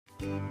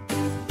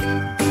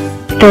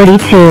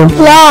32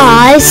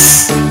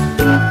 plus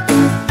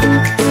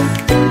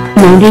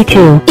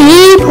 92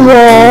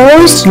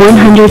 equals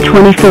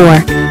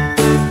 124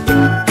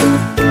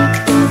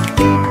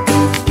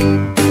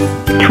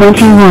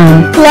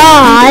 21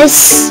 plus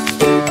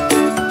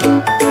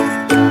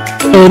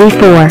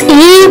 84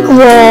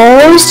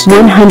 equals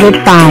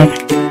 105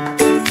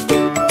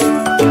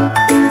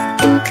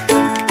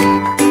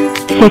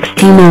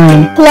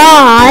 69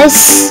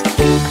 plus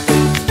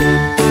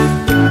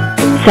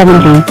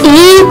 70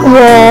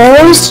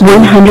 equals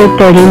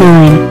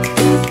 139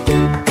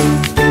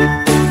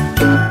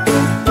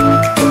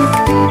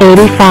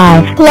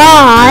 85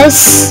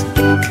 plus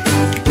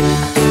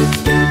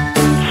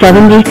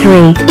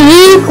 73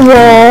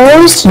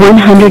 equals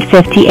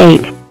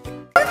 158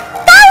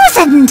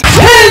 1000.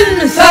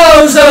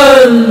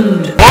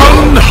 10,000!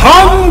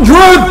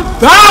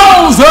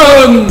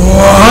 100,000!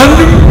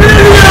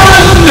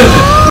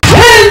 1,000,000!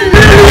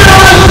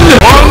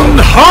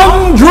 10,000,000!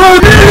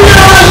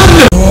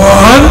 100,000,000!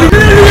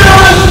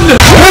 1,000,000!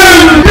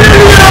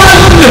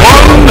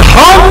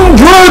 10,000,000!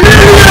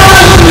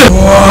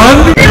 100,000,000!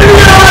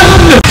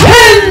 1,000,000!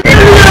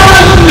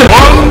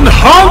 10,000,000!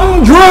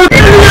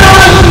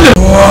 100,000,000!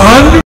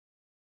 1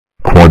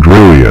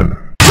 quadrillion,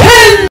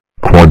 10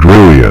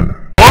 quadrillion,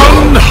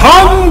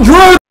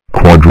 100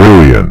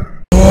 quadrillion,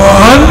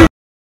 1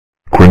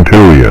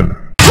 quintillion,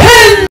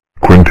 10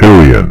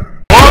 quintillion,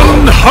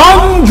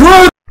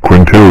 100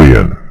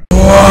 quintillion,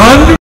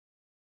 1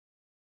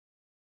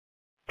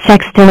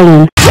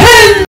 sextillion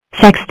 10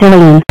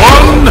 sextillion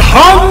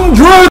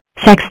 100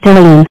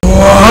 sextillion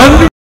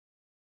 1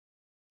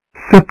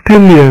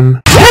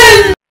 septillion,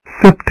 10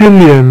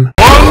 septillion,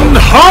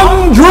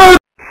 100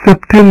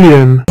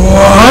 septillion,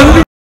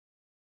 1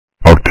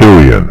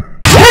 octillion,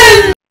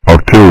 10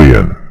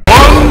 octillion,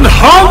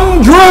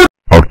 100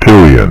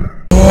 octillion,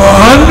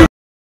 1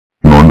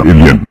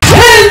 nonillion,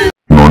 10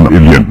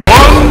 nonillion,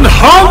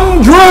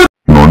 100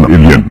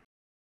 nonillion,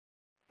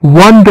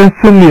 one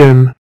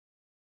decillion,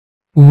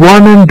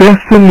 one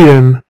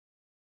decillion,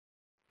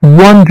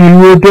 one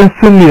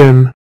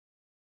duodecillion.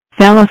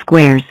 Fellow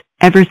squares,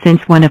 ever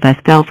since one of us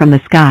fell from the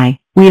sky,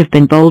 we have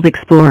been bold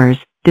explorers,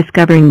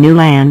 discovering new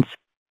lands,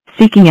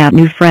 seeking out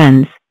new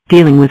friends,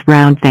 dealing with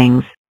round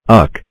things.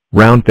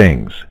 Round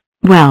things.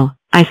 Well,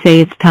 I say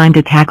it's time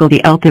to tackle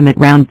the ultimate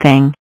round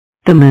thing,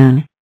 the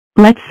moon.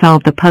 Let's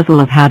solve the puzzle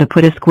of how to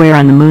put a square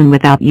on the moon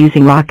without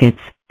using rockets,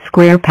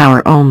 square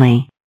power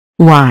only.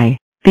 Why?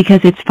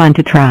 Because it's fun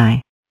to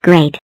try.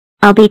 Great.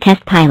 I'll be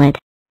test pilot.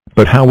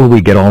 But how will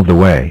we get all the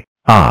way?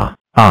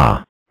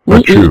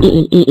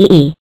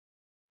 Achoo.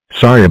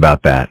 Sorry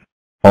about that.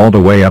 All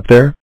the way up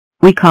there?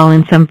 We call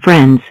in some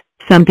friends,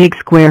 some big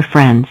square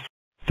friends.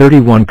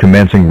 31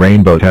 commencing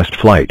rainbow test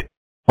flight.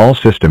 All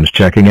systems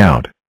checking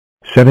out.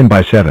 7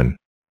 by 7.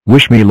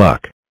 Wish me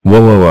luck.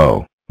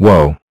 Whoa,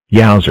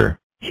 yowzer,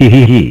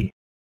 hee.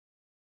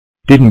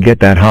 Didn't get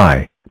that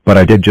high, but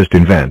I did just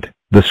invent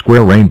the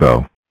square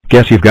rainbow.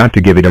 Guess you've got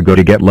to give it a go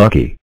to get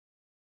lucky.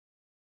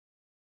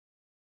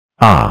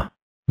 Ah,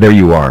 there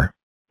you are.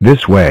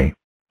 This way.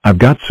 I've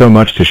got so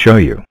much to show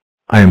you.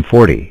 I am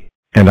 40,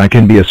 and I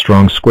can be a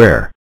strong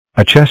square,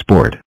 a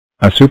chessboard,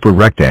 a super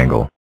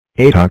rectangle,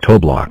 8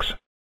 octoblocks,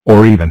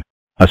 or even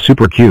a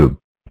super cube.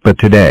 But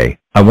today,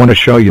 I want to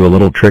show you a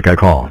little trick I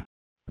call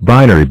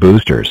binary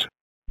boosters,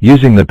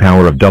 using the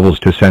power of doubles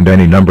to send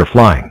any number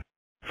flying.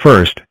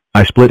 First,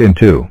 I split in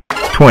 2,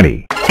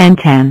 20, And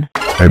 10.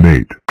 and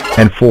 8,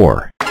 and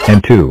 4,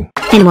 and 2.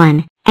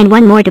 And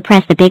one more to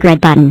press the big red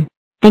button.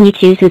 Then you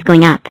choose who's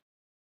going up.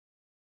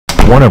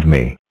 One of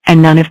me,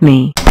 And none of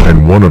me.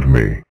 and one of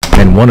me,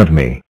 and one of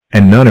me,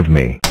 and none of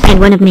me. And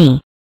one of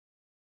me.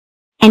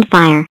 And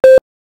fire.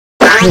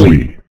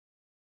 we,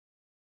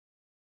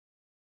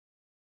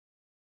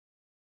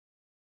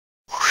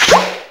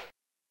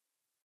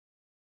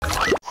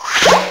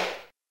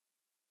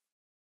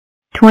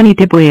 20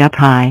 debris up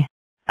high.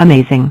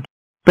 Amazing.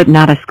 But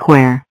not a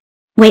square.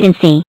 Wait and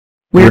see.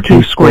 We're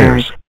two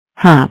squares.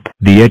 Hop.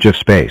 The edge of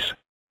space.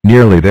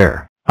 Nearly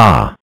there.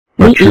 Achoo.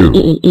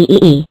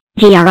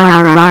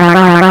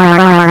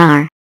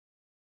 Grrrr.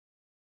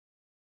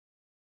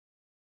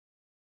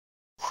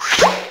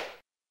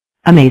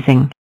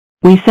 Amazing.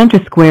 We sent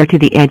a square to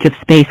the edge of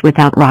space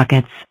without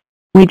rockets.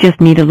 We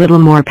just need a little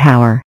more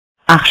power.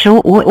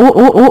 Achoo.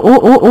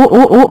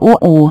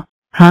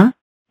 Huh?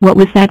 What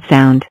was that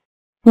sound?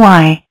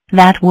 Why,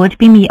 that would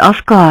be me,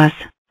 of course.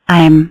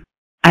 I'm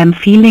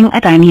feeling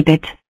a tiny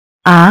bit.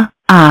 Wow,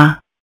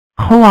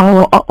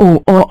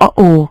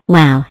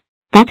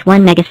 that's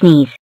one mega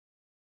sneeze.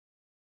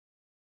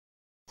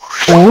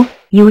 Oh,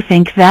 you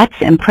think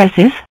that's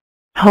impressive?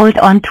 Hold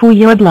on to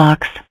your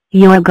blocks.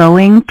 You're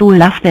going to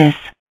love this.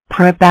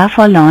 Prepare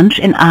for launch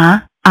in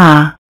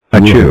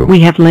Achoo. We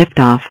have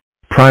liftoff.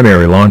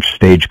 Primary launch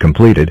stage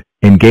completed.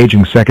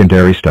 Engaging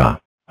secondary stuff.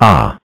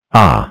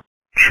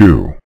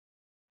 chew,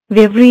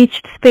 We've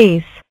reached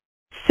space.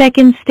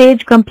 Second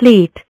stage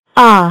complete.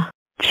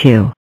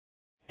 Chew.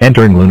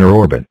 Entering lunar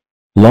orbit.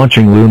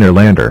 Launching lunar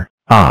lander.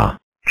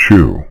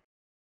 chew,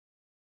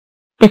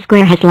 The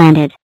square has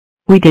landed.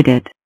 We did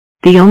it.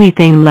 The only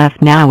thing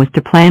left now is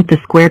to plant the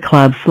Square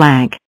Club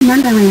flag.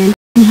 Numberland,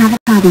 we have a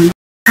problem.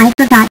 I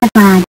forgot the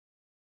flag.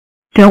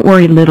 Don't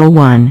worry, little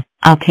one,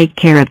 I'll take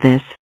care of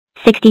this.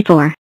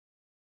 64.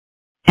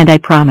 And I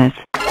promise.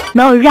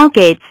 No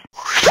rockets.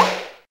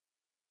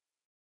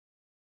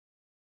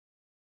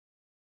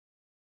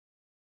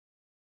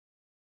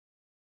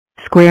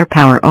 Square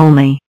power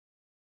only.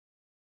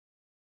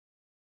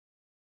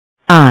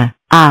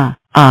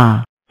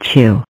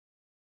 Chew.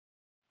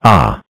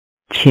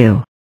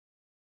 Chew.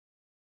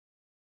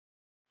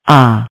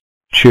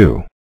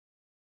 Chew.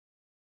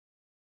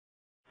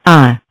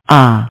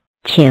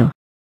 Chew.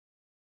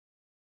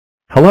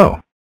 Hello.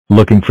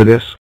 Looking for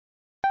this?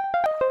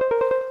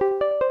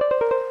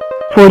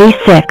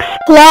 46.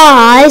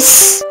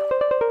 Plus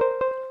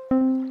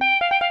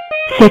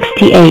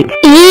 68.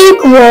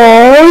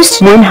 equals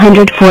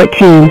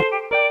 114.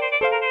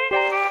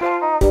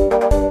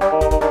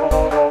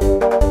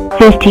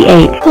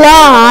 58.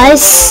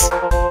 plus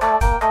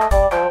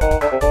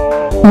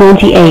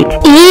 98.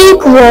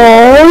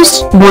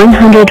 equals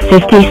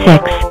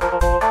 156.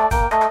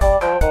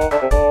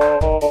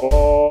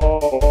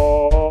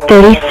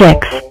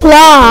 36.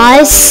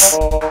 plus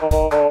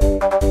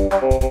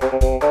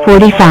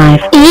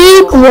 45.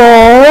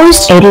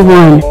 equals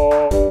 81.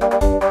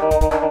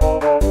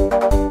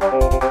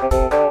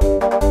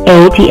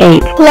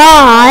 88.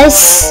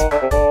 plus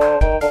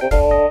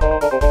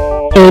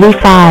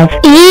 85.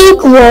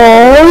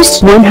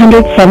 equals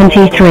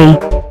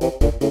 173.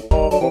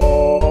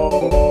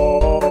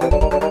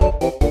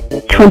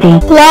 20.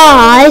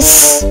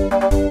 plus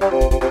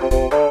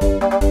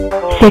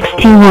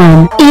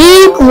 61.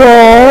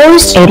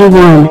 equals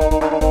 81.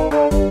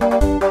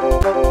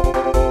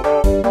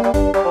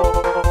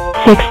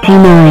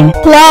 69.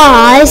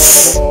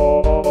 plus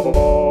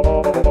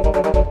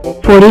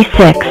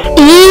 46.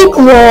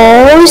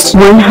 equals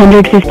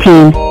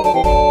 115.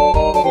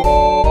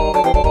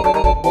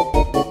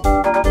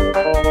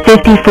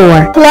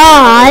 54.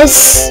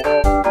 plus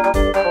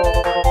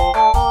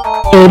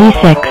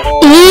 86.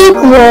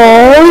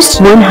 equals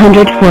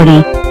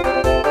 140.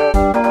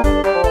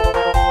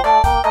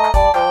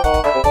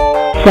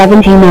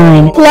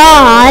 79.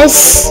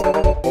 plus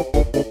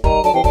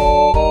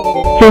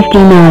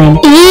 59.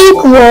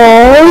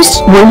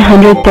 equals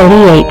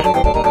 138.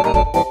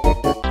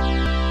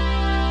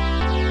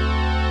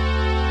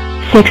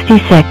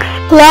 66.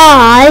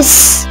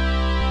 plus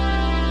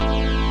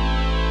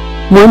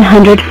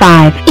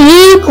 105.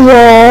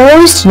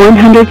 equals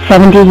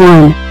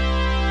 171.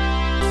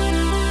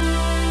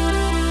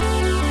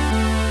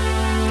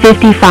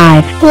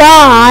 55.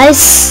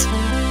 plus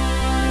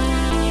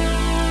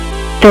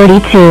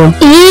 32.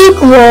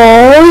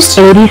 equals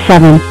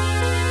 87.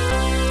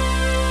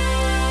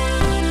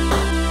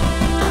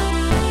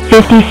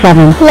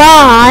 57.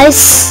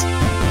 plus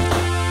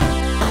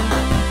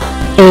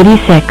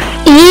 86.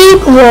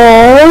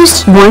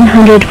 equals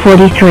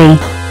 143.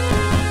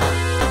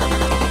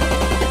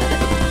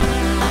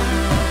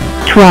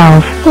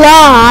 12.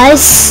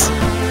 plus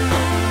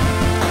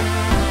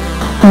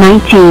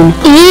 19.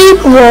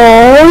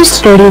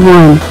 equals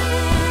 31.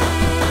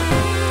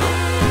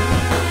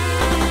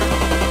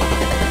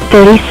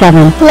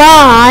 37.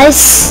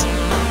 plus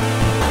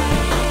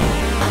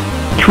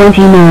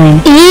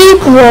 29.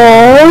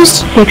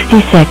 equals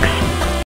 66.